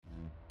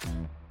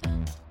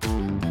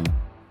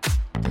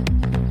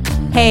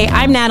Hey,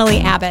 I'm Natalie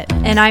Abbott.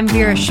 And I'm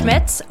Vera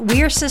Schmitz.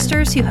 We are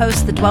sisters who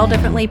host the Dwell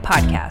Differently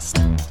podcast.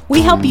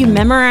 We help you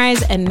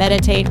memorize and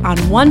meditate on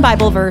one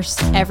Bible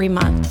verse every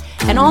month.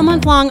 And all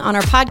month long on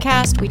our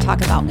podcast, we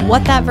talk about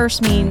what that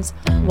verse means,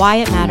 why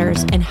it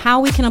matters, and how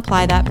we can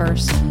apply that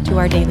verse to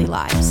our daily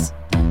lives.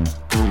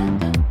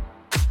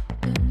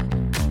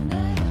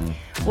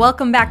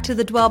 Welcome back to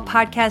the Dwell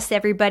podcast,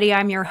 everybody.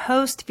 I'm your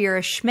host,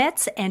 Vera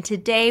Schmitz, and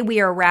today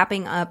we are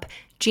wrapping up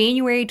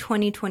January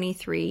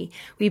 2023.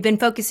 We've been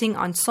focusing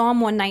on Psalm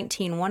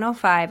 119,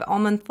 105 all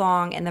month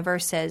long, and the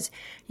verse says,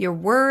 "Your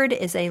word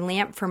is a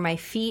lamp for my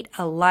feet,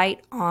 a light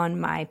on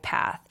my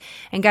path."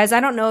 And guys, I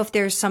don't know if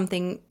there's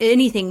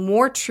anything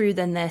more true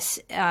than this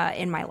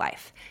in my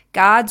life.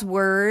 God's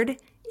word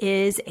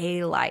is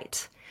a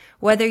light.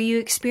 Whether you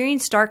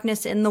experience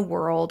darkness in the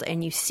world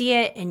and you see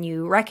it and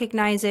you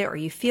recognize it, or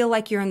you feel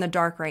like you're in the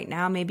dark right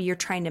now, maybe you're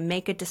trying to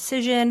make a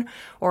decision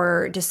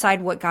or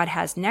decide what God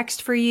has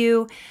next for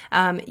you,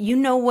 you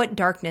know what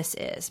darkness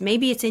is.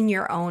 Maybe it's in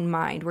your own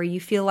mind where you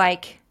feel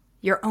like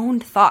your own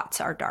thoughts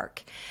are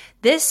dark.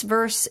 This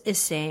verse is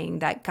saying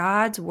that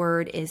God's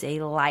word is a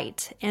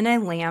light and a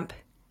lamp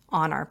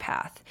on our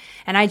path.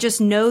 And I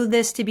just know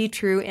this to be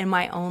true in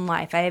my own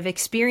life. I have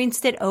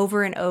experienced it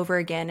over and over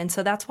again. And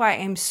so that's why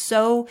I'm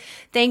so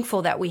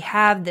thankful that we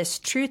have this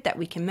truth that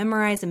we can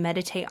memorize and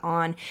meditate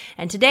on.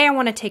 And today I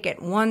want to take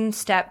it one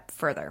step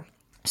further.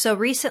 So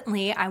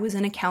recently I was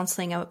in a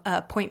counseling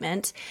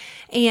appointment,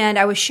 and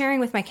I was sharing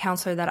with my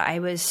counselor that I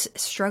was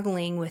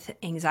struggling with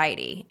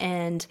anxiety.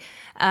 And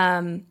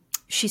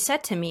she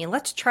said to me,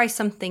 "Let's try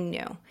something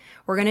new.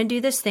 We're going to do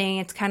this thing.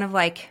 It's kind of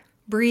like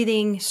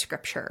breathing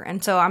scripture."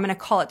 And so I'm going to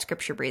call it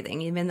scripture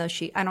breathing, even though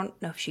I don't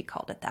know if she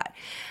called it that.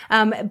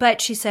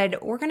 But she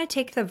said, "We're going to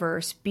take the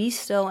verse, 'Be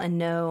still and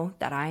know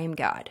that I am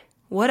God.'"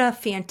 What a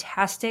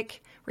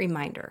fantastic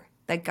reminder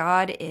that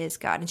God is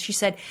God. And she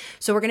said,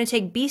 so we're going to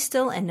take "Be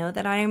still and know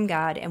that I am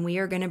God," and we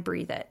are going to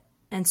breathe it.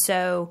 And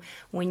so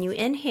when you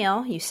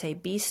inhale, you say,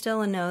 "Be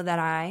still and know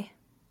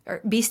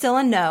or be still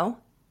and know."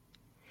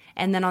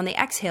 And then on the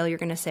exhale, you're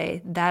going to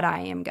say, "That I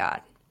am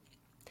God."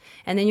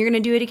 And then you're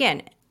going to do it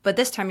again. But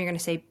this time you're going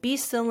to say, "Be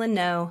still and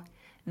know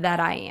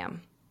that I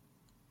am."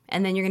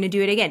 And then you're going to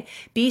do it again.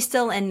 "Be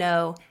still and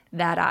know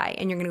that I."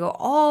 And you're going to go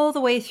all the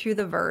way through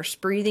the verse,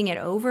 breathing it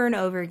over and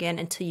over again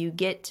until you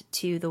get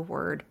to the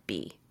word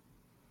 "be."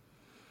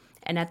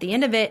 And at the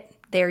end of it,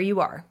 there you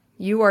are.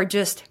 You are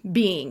just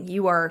being.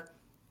 You are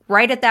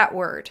right at that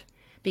word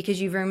because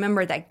you've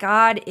remembered that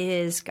God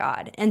is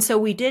God. And so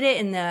we did it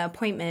in the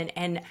appointment,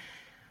 and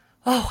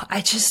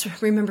I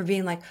just remember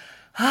being like,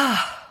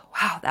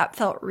 wow, that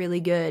felt really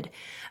good.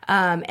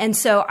 And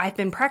so I've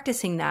been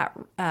practicing that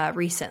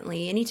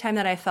recently. Anytime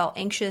that I felt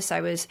anxious, I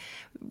was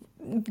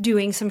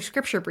doing some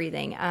scripture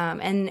breathing.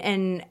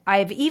 And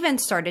I've even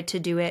started to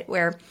do it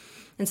where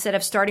instead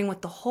of starting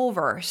with the whole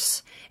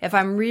verse, if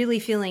I'm really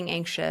feeling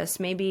anxious,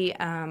 maybe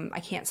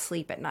I can't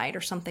sleep at night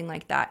or something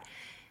like that,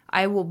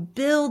 I will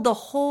build the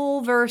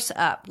whole verse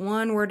up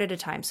one word at a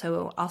time.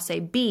 So I'll say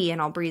 "be," and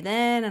I'll breathe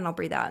in and I'll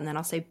breathe out. And then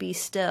I'll say "be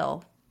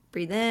still,"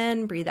 breathe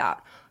in, breathe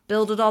out.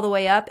 Build it all the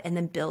way up and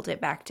then build it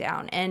back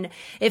down. And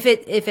if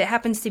it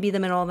happens to be the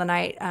middle of the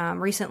night,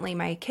 recently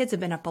my kids have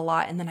been up a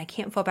lot and then I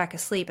can't fall back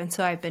asleep. And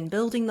so I've been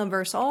building the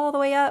verse all the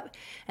way up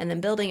and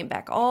then building it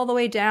back all the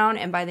way down.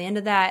 And by the end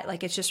of that,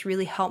 it's just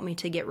really helped me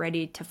to get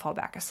ready to fall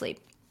back asleep.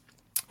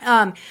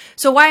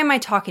 So why am I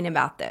talking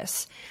about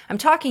this? I'm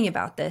talking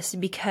about this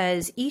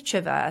because each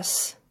of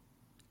us,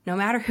 no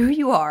matter who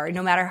you are,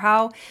 no matter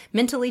how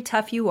mentally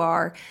tough you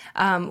are,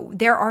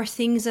 there are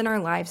things in our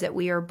lives that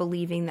we are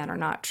believing that are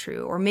not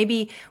true. Or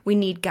maybe we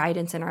need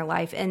guidance in our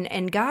life.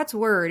 And God's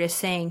word is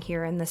saying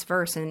here in this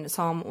verse in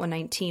Psalm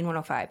 119,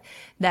 105,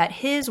 that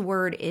his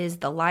word is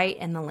the light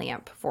and the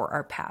lamp for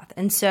our path.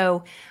 And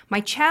so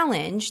my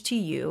challenge to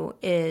you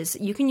is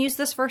you can use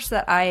this verse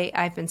that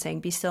I've been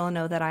saying, "Be still and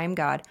know that I am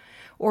God."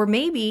 Or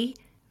maybe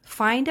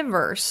find a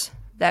verse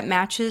that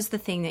matches the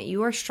thing that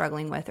you are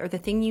struggling with or the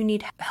thing you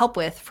need help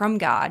with from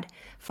God.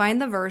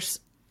 Find the verse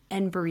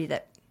and breathe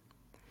it.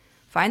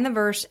 Find the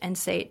verse and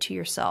say it to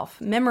yourself.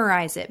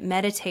 Memorize it,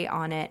 meditate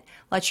on it.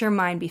 Let your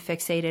mind be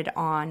fixated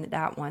on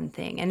that one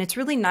thing. And it's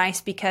really nice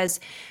because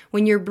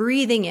when you're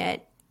breathing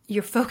it,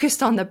 you're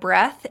focused on the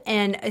breath,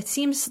 and it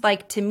seems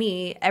like to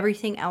me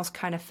everything else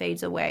kind of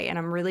fades away, and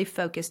I'm really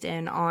focused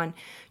in on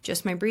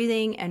just my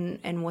breathing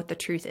and what the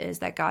truth is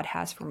that God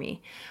has for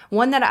me.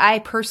 One that I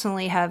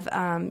personally have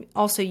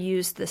also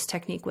used this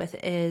technique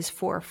with is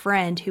for a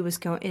friend who is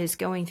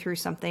going through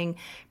something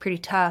pretty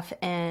tough,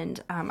 and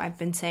I've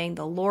been saying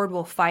the Lord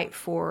will fight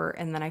for,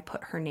 and then I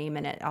put her name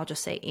in it. I'll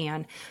just say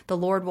Anne. The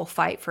Lord will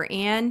fight for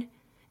Anne,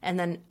 and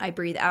then I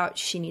breathe out,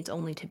 she needs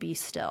only to be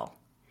still.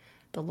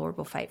 The Lord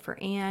will fight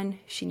for Anne.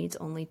 She needs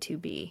only to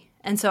be.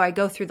 And so I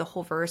go through the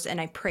whole verse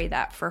and I pray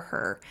that for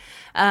her.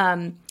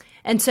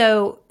 And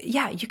so,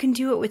 yeah, you can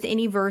do it with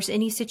any verse,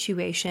 any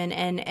situation.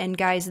 And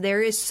guys,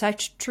 there is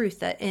such truth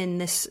that in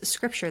this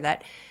scripture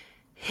that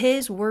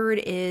His word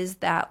is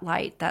that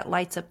light that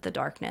lights up the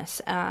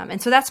darkness. And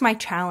so that's my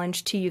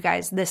challenge to you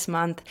guys this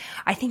month.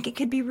 I think it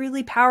could be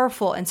really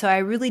powerful. And so I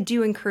really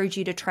do encourage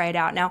you to try it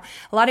out. Now,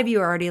 a lot of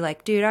you are already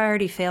like, dude, I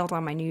already failed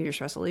on my New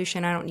Year's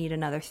resolution. I don't need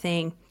another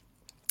thing.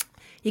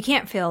 You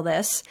can't fail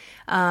this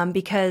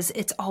because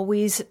it's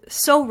always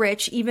so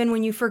rich, even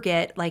when you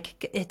forget,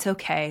 like, it's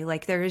okay.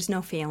 Like, there is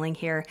no failing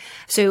here.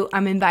 So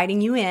I'm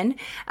inviting you in.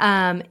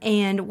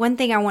 And one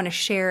thing I want to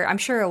share, I'm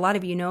sure a lot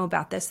of you know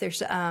about this.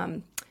 There's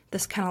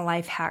this kind of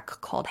life hack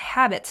called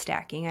habit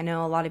stacking. I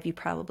know a lot of you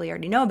probably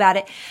already know about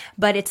it,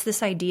 but it's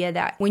this idea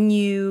that when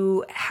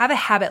you have a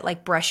habit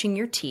like brushing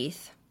your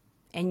teeth,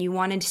 and you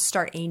wanted to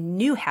start a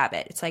new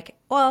habit. It's like,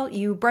 well,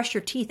 you brush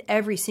your teeth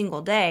every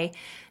single day.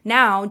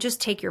 Now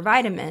just take your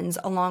vitamins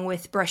along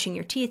with brushing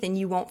your teeth and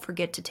you won't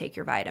forget to take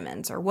your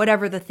vitamins, or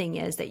whatever the thing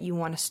is that you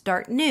want to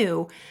start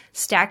new.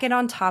 Stack it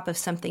on top of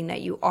something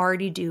that you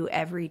already do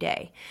every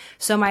day.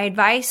 So my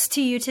advice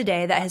to you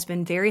today that has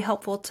been very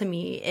helpful to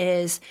me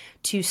is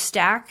to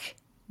stack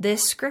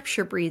this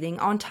scripture breathing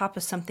on top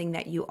of something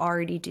that you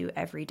already do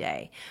every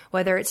day.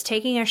 Whether it's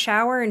taking a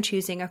shower and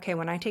choosing, okay,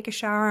 when I take a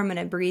shower, I'm going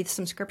to breathe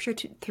some scripture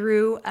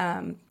through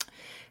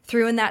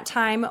in that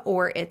time,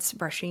 or it's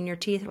brushing your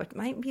teeth, which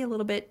might be a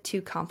little bit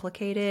too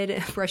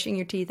complicated, brushing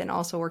your teeth and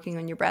also working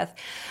on your breath.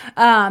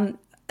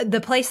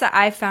 The place that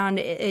I've found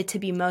it to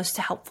be most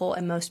helpful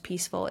and most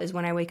peaceful is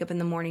when I wake up in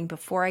the morning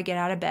before I get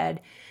out of bed,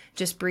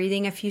 just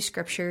breathing a few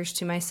scriptures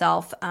to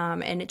myself,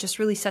 and it just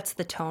really sets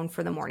the tone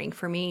for the morning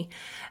for me.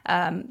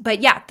 But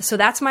yeah, so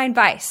that's my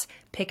advice.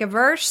 Pick a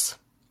verse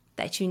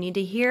that you need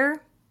to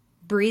hear,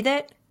 breathe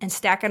it, and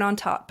stack it on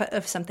top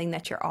of something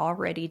that you're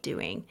already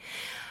doing.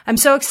 I'm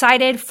so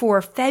excited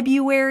for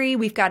February.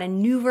 We've got a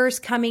new verse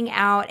coming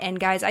out. And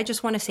guys, I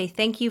just want to say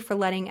thank you for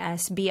letting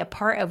us be a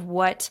part of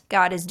what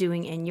God is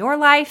doing in your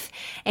life.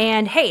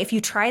 And hey, if you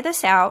try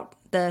this out,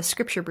 the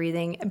scripture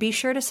breathing, be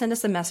sure to send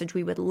us a message.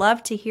 We would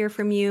love to hear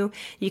from you.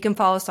 You can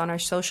follow us on our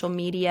social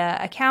media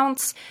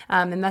accounts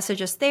and message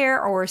us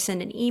there, or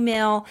send an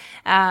email.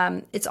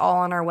 It's all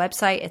on our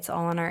website. It's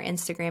all on our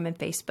Instagram and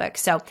Facebook.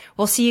 So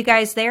we'll see you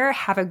guys there.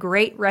 Have a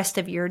great rest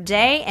of your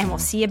day, and we'll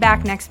see you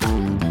back next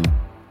month.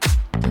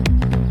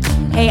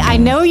 Hey, I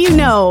know you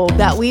know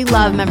that we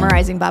love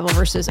memorizing Bible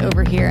verses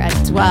over here at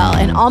Dwell,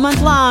 and all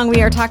month long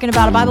we are talking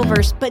about a Bible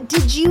verse, but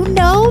did you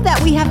know that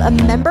we have a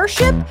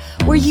membership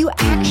where you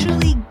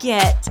actually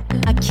get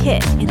a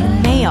kit in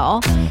the mail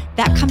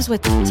that comes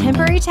with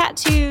temporary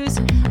tattoos,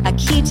 a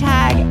key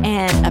tag,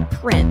 and a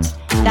print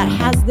that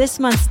has this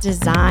month's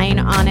design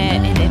on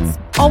it, and it's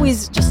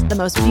always just the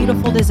most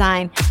beautiful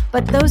design.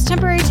 But those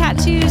temporary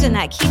tattoos and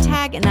that key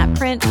tag and that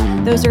print,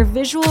 those are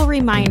visual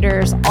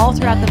reminders all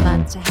throughout the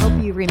month to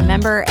help you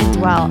remember and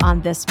dwell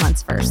on this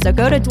month's verse. So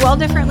go to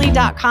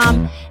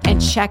dwelldifferently.com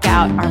and check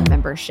out our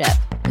membership.